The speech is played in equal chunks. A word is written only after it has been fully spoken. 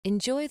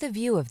Enjoy the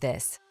view of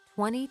this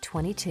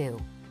 2022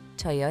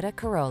 Toyota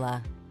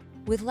Corolla.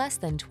 With less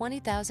than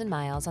 20,000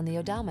 miles on the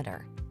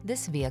odometer,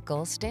 this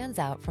vehicle stands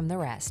out from the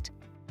rest.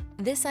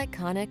 This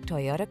iconic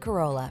Toyota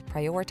Corolla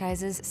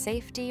prioritizes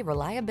safety,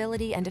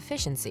 reliability, and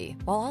efficiency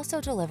while also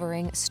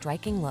delivering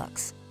striking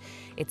looks.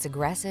 Its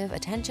aggressive,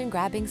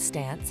 attention-grabbing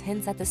stance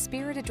hints at the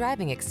spirited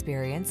driving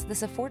experience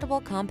this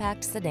affordable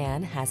compact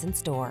sedan has in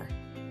store.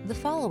 The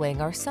following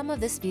are some of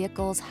this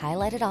vehicle's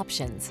highlighted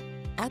options: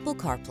 Apple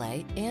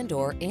CarPlay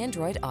and/or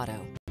Android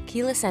Auto,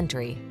 keyless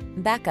entry,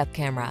 backup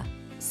camera,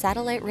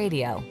 satellite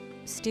radio,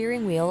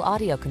 steering wheel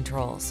audio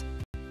controls,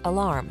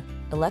 alarm,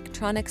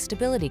 electronic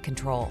stability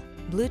control,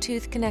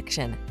 Bluetooth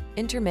connection,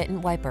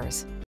 intermittent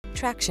wipers,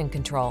 traction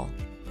control.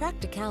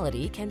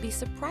 Practicality can be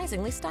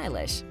surprisingly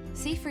stylish.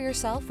 See for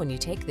yourself when you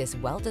take this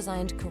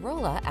well-designed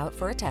Corolla out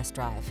for a test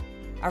drive.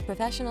 Our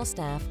professional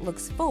staff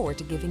looks forward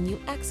to giving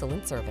you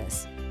excellent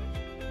service.